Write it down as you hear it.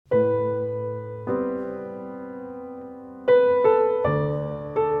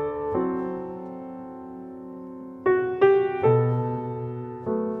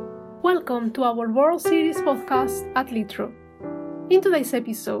welcome to our World Series podcast at Litro. In today's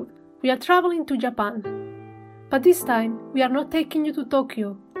episode, we are traveling to Japan. But this time, we are not taking you to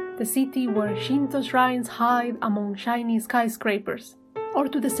Tokyo, the city where Shinto shrines hide among shiny skyscrapers, or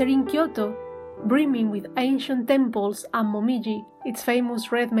to the serene Kyoto, brimming with ancient temples and Momiji, its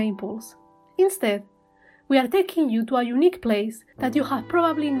famous red maples. Instead, we are taking you to a unique place that you have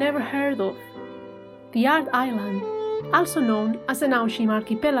probably never heard of, the Art Island, also known as the Naoshima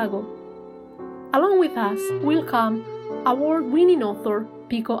Archipelago. Along with us will come award-winning author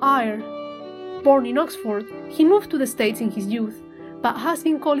Pico Iyer. Born in Oxford, he moved to the States in his youth, but has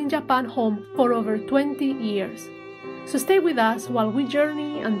been calling Japan home for over 20 years. So stay with us while we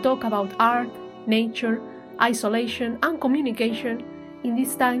journey and talk about art, nature, isolation, and communication in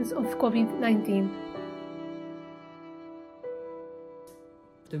these times of COVID-19.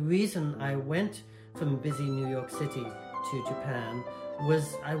 The reason I went from busy New York City to Japan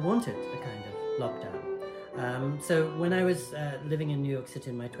was I wanted a kind of lockdown. So when I was living in New York City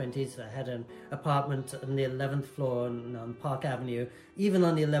in my 20s, I had an apartment on the 11th floor on Park Avenue. Even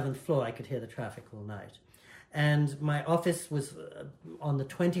on the 11th floor, I could hear the traffic all night. And my office was on the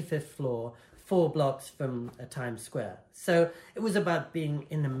 25th floor, 4 blocks from Times Square. So it was about being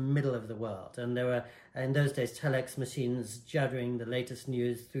in the middle of the world. And there were, in those days, telex machines juddering the latest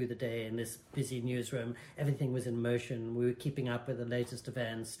news through the day in this busy newsroom. Everything was in motion. We were keeping up with the latest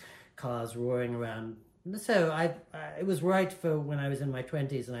events, cars roaring around. So it was right for when I was in my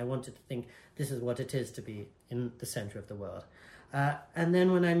 20s, and I wanted to think this is what it is to be in the center of the world. And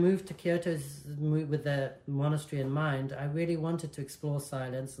then when I moved to Kyoto with the monastery in mind, I really wanted to explore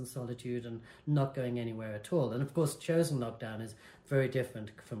silence and solitude and not going anywhere at all. And of course, chosen lockdown is very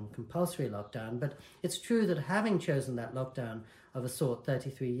different from compulsory lockdown. But it's true that having chosen that lockdown of a sort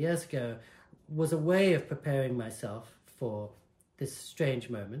 33 years ago was a way of preparing myself for this strange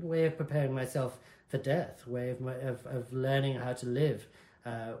moment, a way of preparing myself for death, a way of learning how to live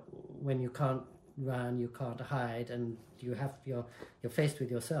when you can't run, you can't hide, and you're faced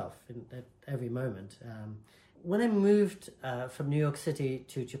with yourself at every moment. When I moved from New York City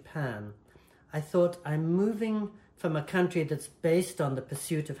to Japan, I thought I'm moving from a country that's based on the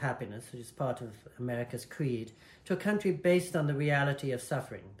pursuit of happiness, which is part of America's creed, to a country based on the reality of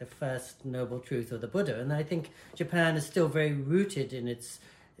suffering, the first noble truth of the Buddha. And I think Japan is still very rooted in its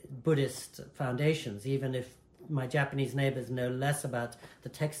Buddhist foundations, even if my Japanese neighbors know less about the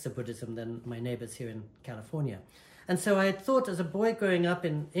texts of Buddhism than my neighbors here in California. And so I had thought as a boy growing up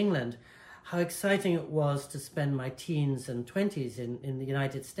in England how exciting it was to spend my teens and 20s in the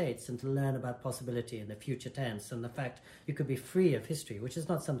United States and to learn about possibility and the future tense and the fact you could be free of history, which is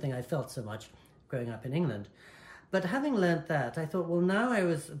not something I felt so much growing up in England. But having learned that, I thought, well, now I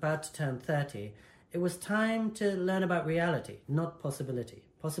was about to turn 30, it was time to learn about reality, not possibility.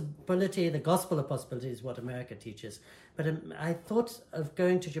 Possibility, the gospel of possibility is what America teaches. But I thought of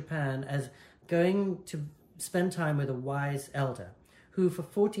going to Japan as going to spend time with a wise elder who for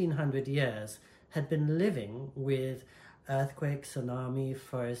 1400 years had been living with earthquake, tsunami,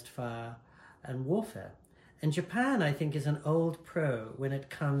 forest fire, and warfare. And Japan, I think, is an old pro when it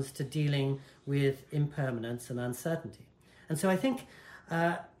comes to dealing with impermanence and uncertainty. And so I think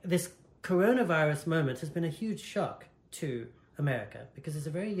this coronavirus moment has been a huge shock to America because it's a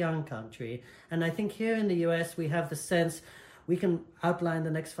very young country. And I think here in the US, we have the sense we can outline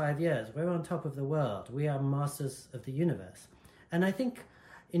the next 5 years. We're on top of the world. We are masters of the universe. And I think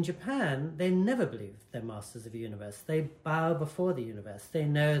in Japan, they never believe they're masters of the universe. They bow before the universe. They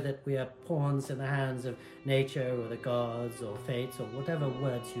know that we are pawns in the hands of nature or the gods or fates or whatever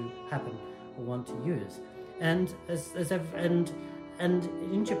words you happen or want to use. And and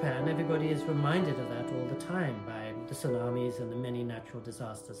in Japan, everybody is reminded of that all the time by the tsunamis and the many natural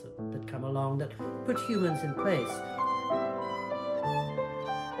disasters that come along that put humans in place.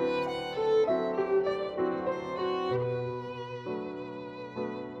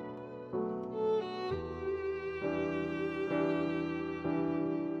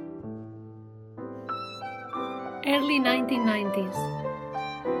 Early 1990s.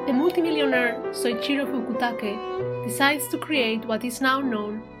 The multimillionaire Soichiro Fukutake decides to create what is now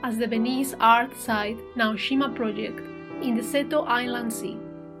known as the Venice art site Naoshima project in the Seto Inland Sea.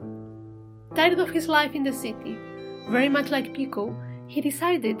 Tired of his life in the city, very much like Pico, he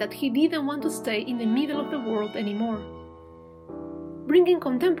decided that he didn't want to stay in the middle of the world anymore. Bringing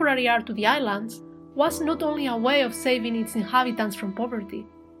contemporary art to the islands was not only a way of saving its inhabitants from poverty.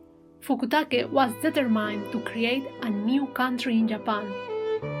 Fukutake was determined to create a new country in Japan,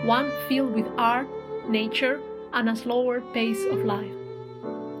 one filled with art, nature, and a slower pace of life.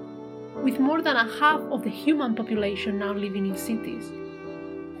 With more than a half of the human population now living in cities,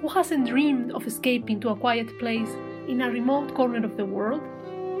 Who hasn't dreamed of escaping to a quiet place in a remote corner of the world?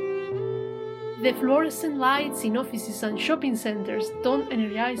 The fluorescent lights in offices and shopping centers don't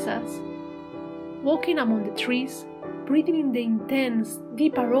energize us. Walking among the trees, breathing in the intense,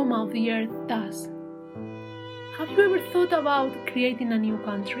 deep aroma of the earth does. Have you ever thought about creating a new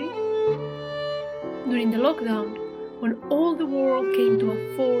country? During the lockdown, when all the world came to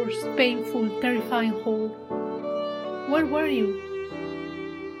a forced, painful, terrifying halt, where were you?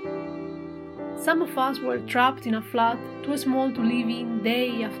 Some of us were trapped in a flat too small to live in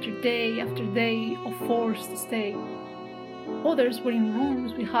day after day after day of forced stay. Others were in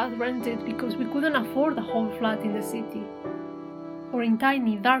rooms we had rented because we couldn't afford a whole flat in the city, or in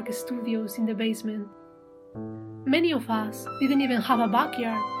tiny dark studios in the basement. Many of us didn't even have a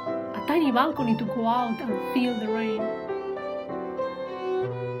backyard, a tiny balcony to go out and feel the rain.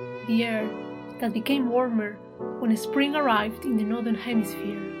 The air that became warmer when spring arrived in the northern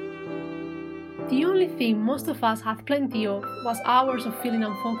hemisphere. The only thing most of us had plenty of was hours of feeling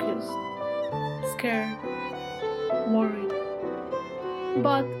unfocused, scared, worried,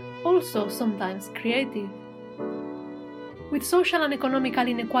 but also sometimes creative. With social and economical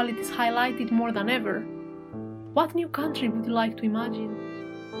inequalities highlighted more than ever, what new country would you like to imagine?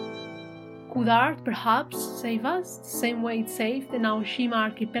 Could art perhaps save us the same way it saved the Naoshima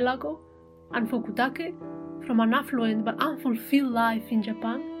archipelago and Fukutake from an affluent but unfulfilled life in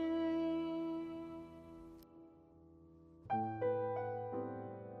Japan?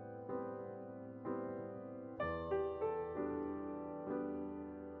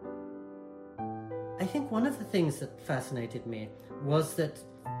 I think one of the things that fascinated me was that,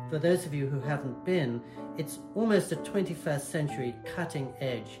 for those of you who haven't been, it's almost a 21st century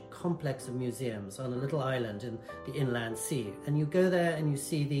cutting-edge complex of museums on a little island in the inland sea. And you go there and you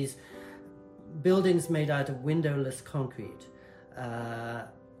see these buildings made out of windowless concrete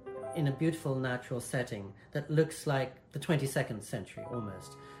in a beautiful natural setting that looks like the 22nd century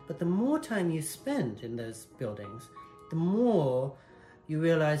almost. But the more time you spend in those buildings, the more you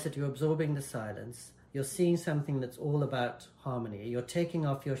realize that you're absorbing the silence. You're seeing something that's all about harmony. You're taking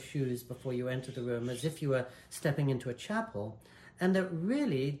off your shoes before you enter the room as if you were stepping into a chapel. And that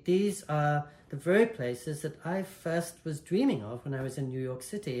really, these are the very places that I first was dreaming of when I was in New York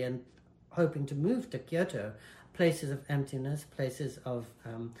City and hoping to move to Kyoto. Places of emptiness, places of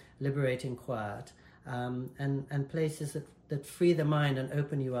liberating quiet, and places that free the mind and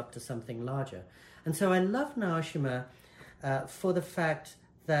open you up to something larger. And so I love Naoshima for the fact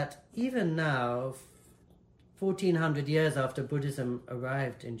that even now, 1400 years after Buddhism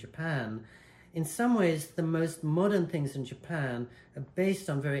arrived in Japan, in some ways the most modern things in Japan are based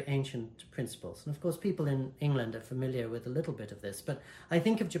on very ancient principles. And of course people in England are familiar with a little bit of this, but I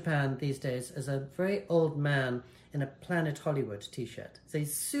think of Japan these days as a very old man in a Planet Hollywood t-shirt. So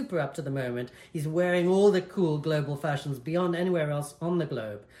he's super up to the moment, he's wearing all the cool global fashions beyond anywhere else on the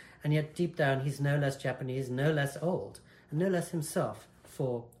globe, and yet deep down he's no less Japanese, no less old, and no less himself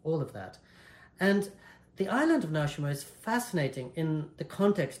for all of that. And the island of Naoshima is fascinating in the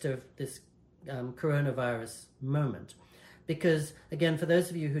context of this coronavirus moment. Because, again, for those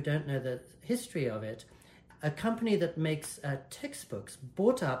of you who don't know the history of it, a company that makes textbooks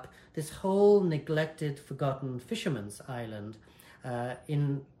bought up this whole neglected, forgotten fisherman's island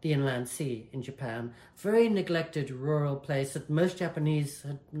in the inland sea in Japan. Very neglected rural place that most Japanese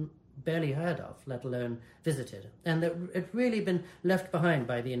had barely heard of, let alone visited, and that it really been left behind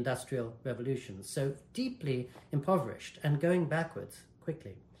by the Industrial Revolution, so deeply impoverished and going backwards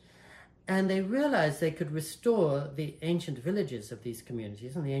quickly. And they realized they could restore the ancient villages of these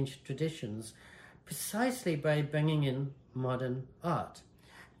communities and the ancient traditions precisely by bringing in modern art.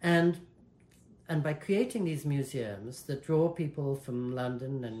 And by creating these museums that draw people from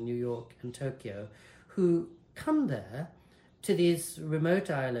London and New York and Tokyo who come there to these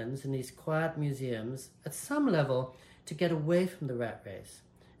remote islands and these quiet museums at some level to get away from the rat race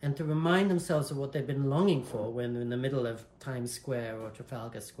and to remind themselves of what they've been longing for when they're in the middle of Times Square or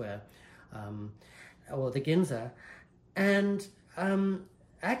Trafalgar Square or the Ginza, and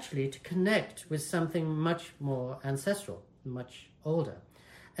actually to connect with something much more ancestral, much older.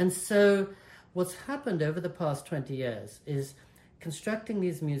 And so what's happened over the past 20 years is constructing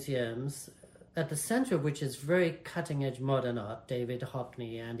these museums at the center of which is very cutting-edge modern art, David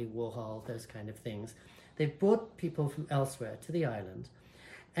Hockney, Andy Warhol, those kind of things. They've brought people from elsewhere to the island.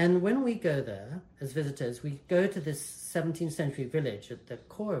 And when we go there as visitors, we go to this 17th century village at the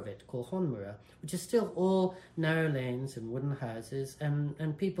core of it called Honmura, which is still all narrow lanes and wooden houses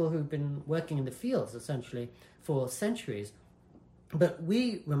and people who've been working in the fields essentially for centuries. But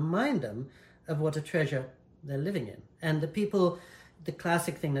we remind them of what a treasure they're living in. And the people the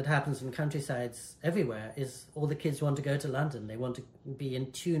classic thing that happens in countrysides everywhere is all the kids want to go to London. They want to be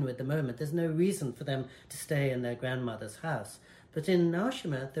in tune with the moment. There's no reason for them to stay in their grandmother's house. But in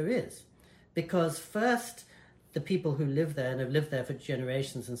Naoshima, there is. Because first, the people who live there and have lived there for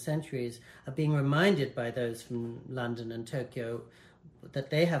generations and centuries are being reminded by those from London and Tokyo that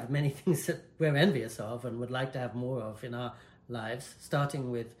they have many things that we're envious of and would like to have more of in our lives,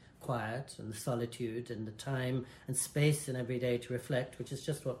 starting with quiet and the solitude and the time and space in every day to reflect, which is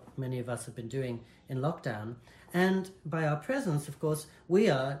just what many of us have been doing in lockdown. And by our presence, of course, we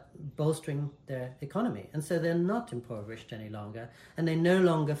are bolstering their economy. And so they're not impoverished any longer, and they no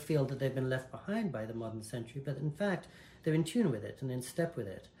longer feel that they've been left behind by the modern century, but in fact, they're in tune with it and in step with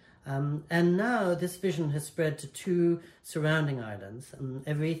it. And now this vision has spread to 2 surrounding islands.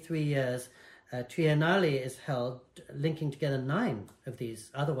 Every 3 years, Triennale is held, linking together 9 of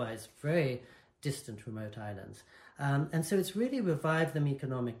these otherwise very distant, remote islands. And so it's really revived them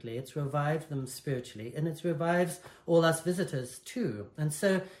economically, it's revived them spiritually, and it revives all us visitors too. And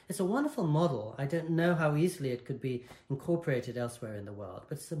so it's a wonderful model. I don't know how easily it could be incorporated elsewhere in the world,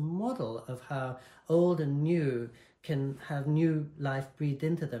 but it's a model of how old and new can have new life breathed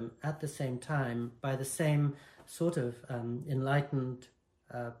into them at the same time by the same sort of enlightened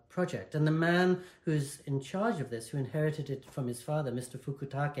project. And the man who's in charge of this, who inherited it from his father, Mr.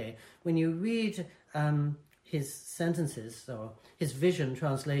 Fukutake, when you read his sentences or his vision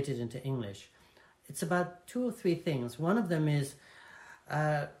translated into English, it's about 2 or 3 things. One of them is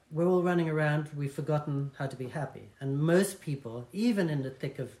we're all running around, we've forgotten how to be happy. And most people, even in the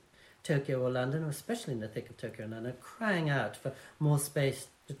thick of Tokyo or London, or especially in the thick of Tokyo and London, are crying out for more space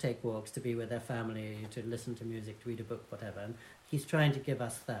to take walks, to be with their family, to listen to music, to read a book, whatever. And he's trying to give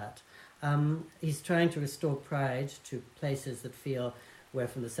us that. He's trying to restore pride to places that feel we're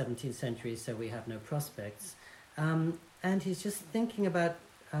from the 17th century, so we have no prospects. And he's just thinking about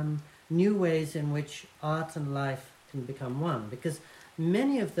new ways in which art and life can become one. Because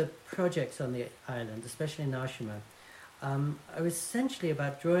many of the projects on the island, especially in Naoshima, are essentially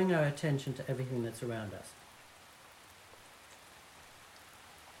about drawing our attention to everything that's around us.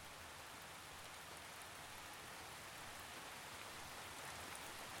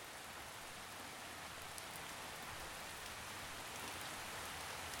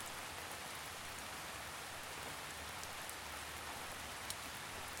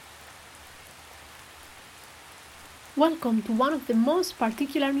 Welcome to one of the most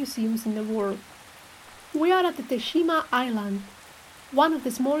particular museums in the world. We are at the Teshima Island, one of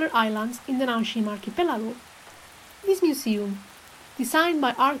the smaller islands in the Naoshima archipelago. This museum, designed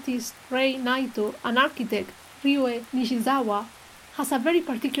by artist Rei Naito and architect Ryue Nishizawa, has a very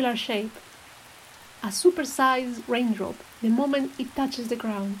particular shape. A supersized raindrop the moment it touches the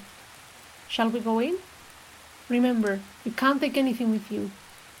ground. Shall we go in? Remember, you can't take anything with you.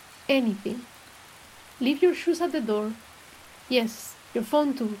 Anything. Leave your shoes at the door. Yes, your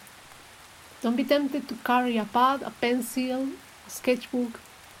phone too. Don't be tempted to carry a pad, a pencil, a sketchbook.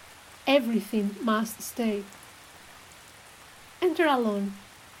 Everything must stay. Enter alone.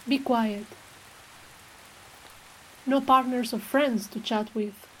 Be quiet. No partners or friends to chat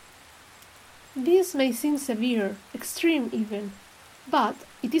with. This may seem severe, extreme even, but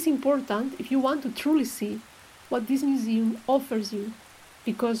it is important if you want to truly see what this museum offers you,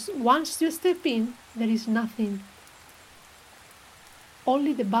 because once you step in, there is nothing.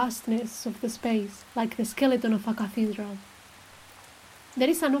 Only the vastness of the space, like the skeleton of a cathedral. There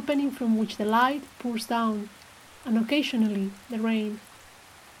is an opening from which the light pours down, and occasionally the rain.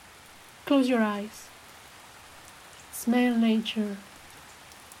 Close your eyes. Smell nature.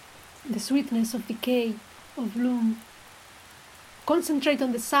 The sweetness of decay, of bloom. Concentrate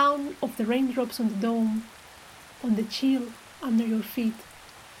on the sound of the raindrops on the dome, on the chill under your feet.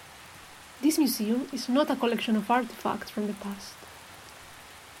 This museum is not a collection of artifacts from the past.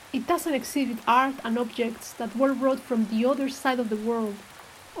 It doesn't exhibit art and objects that were brought from the other side of the world,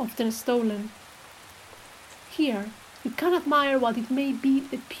 often stolen. Here, you can admire what it may be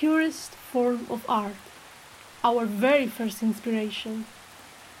the purest form of art, our very first inspiration,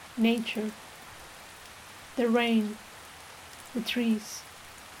 nature, the rain, the trees,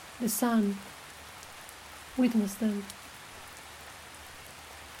 the sun. Witness them.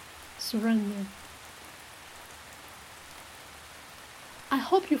 Surrender. I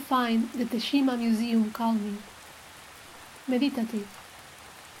hope you find the Teshima Museum calming, meditative.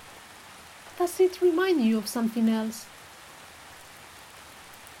 Does it remind you of something else?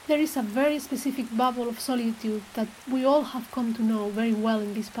 There is a very specific bubble of solitude that we all have come to know very well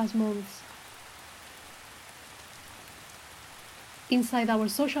in these past months. Inside our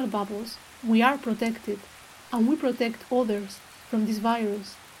social bubbles, we are protected, and we protect others from this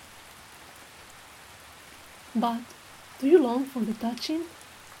virus. But do you long for the touching?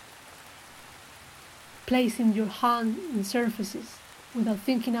 Placing your hand in surfaces without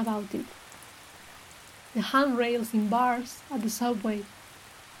thinking about it. The handrails in bars at the subway,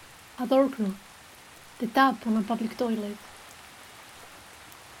 a doorknob, the tap on a public toilet.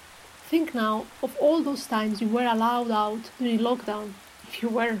 Think now of all those times you were allowed out during lockdown, if you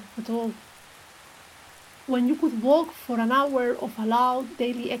were at all. When you could walk for an hour of allowed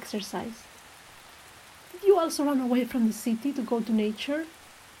daily exercise. Did you also run away from the city to go to nature?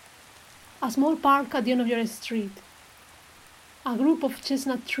 A small park at the end of your street. A group of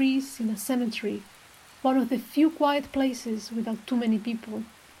chestnut trees in a cemetery, one of the few quiet places without too many people.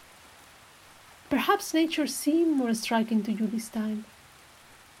 Perhaps nature seemed more striking to you this time.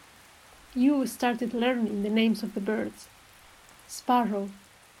 You started learning the names of the birds. Sparrow,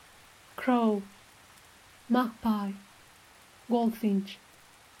 crow, magpie, goldfinch.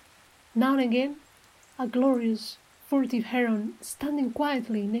 Now and again, a glorious, furtive heron standing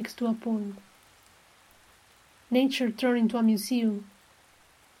quietly next to a pond. Nature turned into a museum,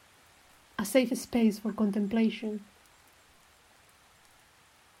 a safe space for contemplation.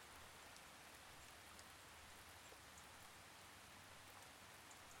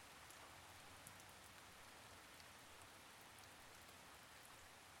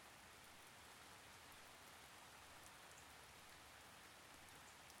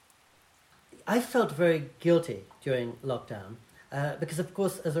 I felt very guilty during lockdown because, of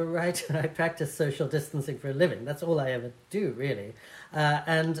course, as a writer, I practice social distancing for a living. That's all I ever do, really.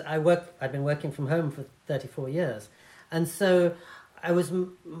 And I've been working from home for 34 years. And so I was,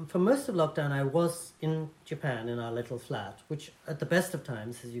 for most of lockdown, I was in Japan in our little flat, which at the best of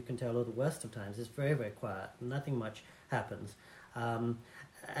times, as you can tell, or the worst of times, is very, very quiet. Nothing much happens.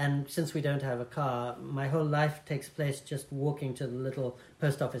 And since we don't have a car, my whole life takes place just walking to the little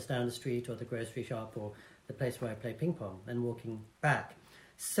post office down the street or the grocery shop or the place where I play ping pong and walking back.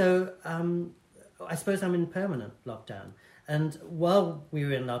 So I suppose I'm in permanent lockdown. And while we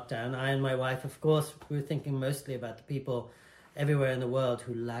were in lockdown, I and my wife, of course, we were thinking mostly about the people everywhere in the world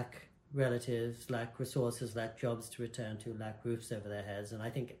who lack relatives, lack resources, lack jobs to return to, lack roofs over their heads. And I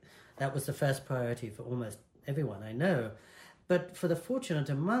think that was the first priority for almost everyone I know. But for the fortunate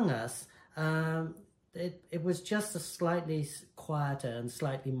among us, it was just a slightly quieter and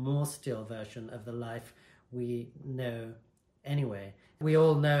slightly more still version of the life we know anyway. We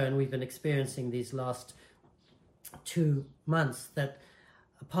all know, and we've been experiencing these last 2 months, that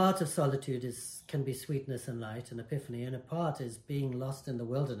a part of solitude can be sweetness and light and epiphany, and a part is being lost in the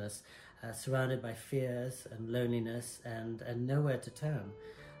wilderness, surrounded by fears and loneliness and nowhere to turn.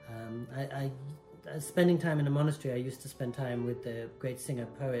 Spending time in a monastery, I used to spend time with the great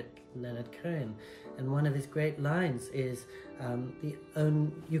singer-poet Leonard Cohen, and one of his great lines is,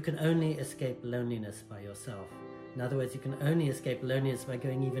 you can only escape loneliness by yourself. In other words, you can only escape loneliness by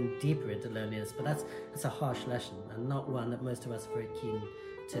going even deeper into loneliness, but that's a harsh lesson, and not one that most of us are very keen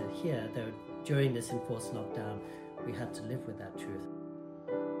to hear, though during this enforced lockdown, we had to live with that truth.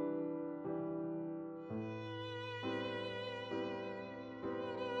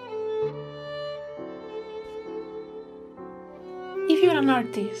 If you're an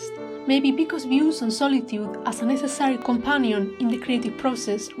artist, maybe because views on solitude as a necessary companion in the creative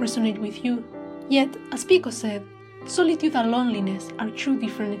process resonate with you. Yet, as Pico said, solitude and loneliness are two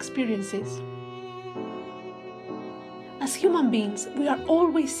different experiences. As human beings, we are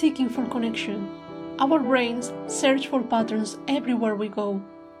always seeking for connection. Our brains search for patterns everywhere we go.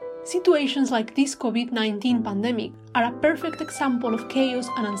 Situations like this COVID-19 pandemic are a perfect example of chaos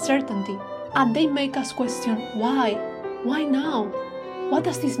and uncertainty, and they make us question why? Why now? What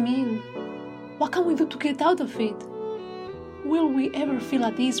does this mean? What can we do to get out of it? Will we ever feel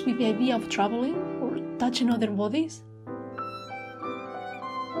at ease with the idea of traveling or touching other bodies?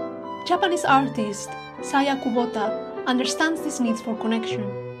 Japanese artist Saya Kubota understands this need for connection.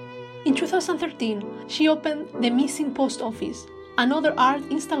 In 2013, she opened The Missing Post Office, another art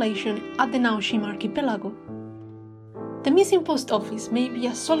installation at the Naoshima archipelago. The Missing Post Office may be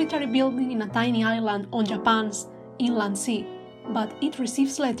a solitary building in a tiny island on Japan's inland sea, but it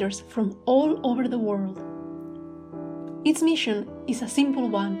receives letters from all over the world. Its mission is a simple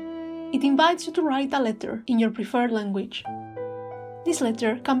one. It invites you to write a letter in your preferred language. This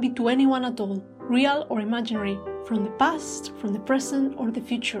letter can be to anyone at all, real or imaginary, from the past, from the present, or the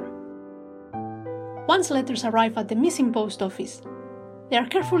future. Once letters arrive at the Missing Post Office, they are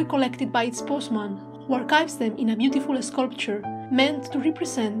carefully collected by its postman, who archives them in a beautiful sculpture meant to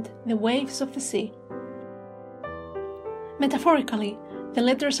represent the waves of the sea. Metaphorically, the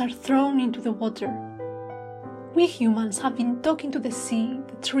letters are thrown into the water. We humans have been talking to the sea,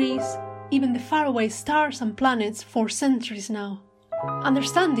 the trees, even the faraway stars and planets for centuries now,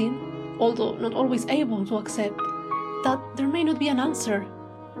 understanding, although not always able to accept, that there may not be an answer,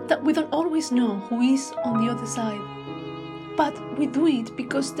 that we don't always know who is on the other side. But we do it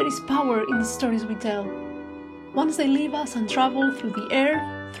because there is power in the stories we tell. Once they leave us and travel through the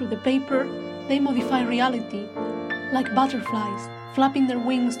air, through the paper, they modify reality, like butterflies, flapping their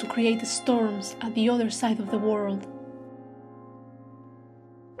wings to create storms at the other side of the world.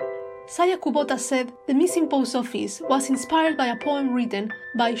 Saya Kubota said the missing post office was inspired by a poem written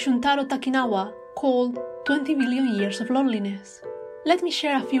by Shuntaro Takinawa called 20 Billion Years of Loneliness. Let me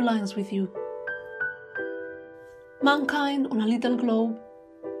share a few lines with you. Mankind on a little globe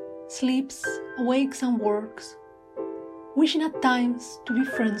sleeps, awakes and works, wishing at times to be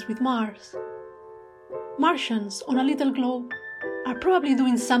friends with Mars. Martians on a little globe are probably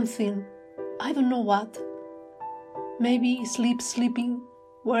doing something, I don't know what. Maybe sleeping,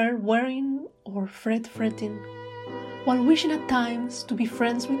 wearing, or fretting, while wishing at times to be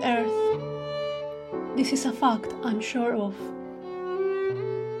friends with Earth. This is a fact I'm sure of.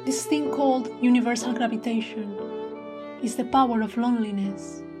 This thing called universal gravitation is the power of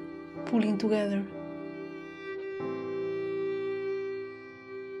loneliness pulling together.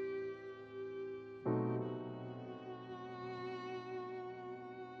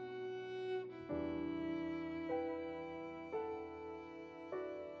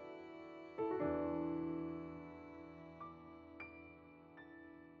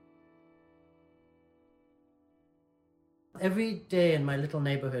 Every day in my little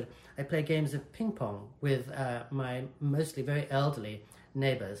neighborhood, I play games of ping pong with my mostly very elderly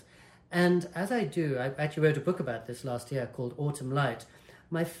neighbors. And as I do, I actually wrote a book about this last year called Autumn Light.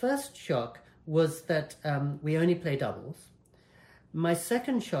 My first shock was that we only play doubles. My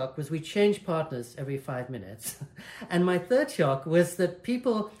second shock was we change partners every 5 minutes. And my third shock was that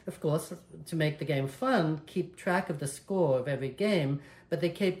people, of course, to make the game fun, keep track of the score of every game, but they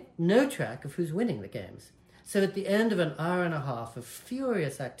keep no track of who's winning the games. So at the end of an hour and a half of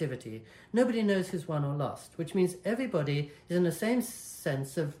furious activity, nobody knows who's won or lost, which means everybody is in the same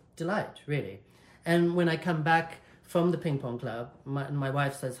sense of delight, really. And when I come back from the ping pong club, my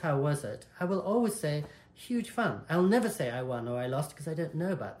wife says, "How was it?" I will always say, "Huge fun." I'll never say I won or I lost because I don't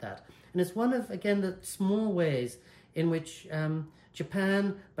know about that. And it's one of, again, the small ways in which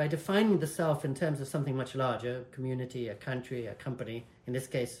Japan, by defining the self in terms of something much larger, a community, a country, a company, in this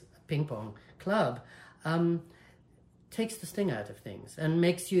case, a ping pong club, takes the sting out of things and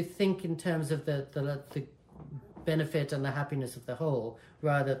makes you think in terms of the benefit and the happiness of the whole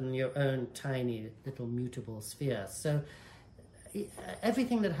rather than your own tiny little mutable sphere. So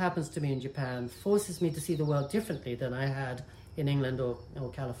everything that happens to me in Japan forces me to see the world differently than I had in England or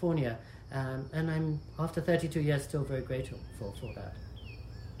California. And I'm, after 32 years, still very grateful for that.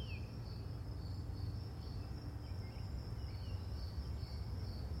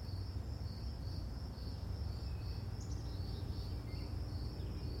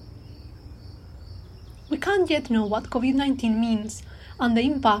 We can't yet know what COVID-19 means and the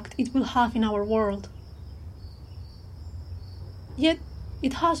impact it will have in our world. Yet,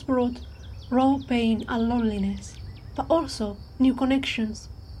 it has brought raw pain and loneliness, but also new connections.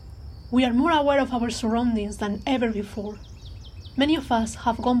 We are more aware of our surroundings than ever before. Many of us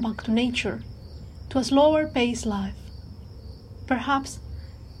have gone back to nature, to a slower paced life. Perhaps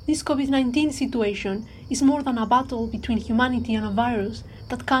this COVID-19 situation is more than a battle between humanity and a virus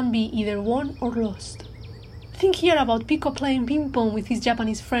that can be either won or lost. Think here about Pico playing ping pong with his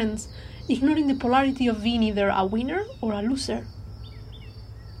Japanese friends, ignoring the polarity of being either a winner or a loser.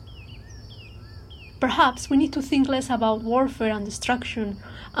 Perhaps we need to think less about warfare and destruction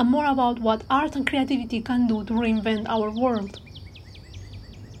and more about what art and creativity can do to reinvent our world.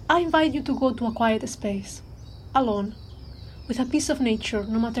 I invite you to go to a quiet space, alone, with a piece of nature,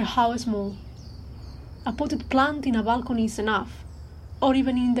 no matter how small. A potted plant in a balcony is enough, or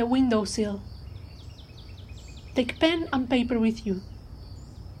even in the windowsill. Take pen and paper with you.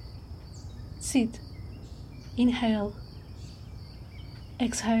 Sit. Inhale.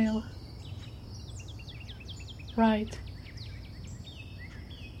 Exhale. Write.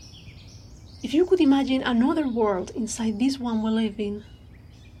 If you could imagine another world inside this one we live in,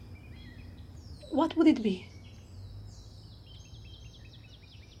 what would it be?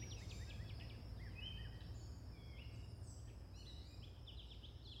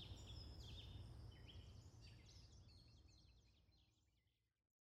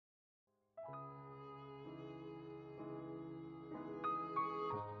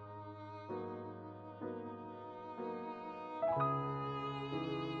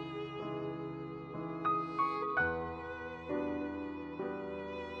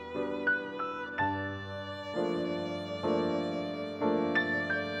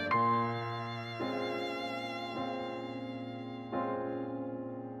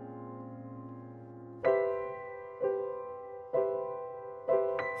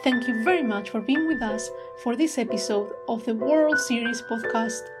 Thank you very much for being with us for this episode of the World Series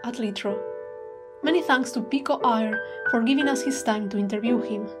podcast at Litro. Many thanks to Pico Iyer for giving us his time to interview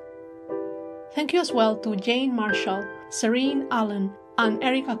him. Thank you as well to Jane Marshall, Serene Allen, and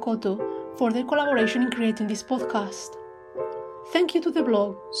Erica Cotto for their collaboration in creating this podcast. Thank you to the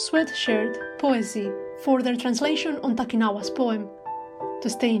blog Sweatshirt Poesy for their translation on Takinawa's poem. To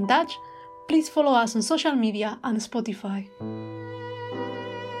stay in touch, please follow us on social media and Spotify.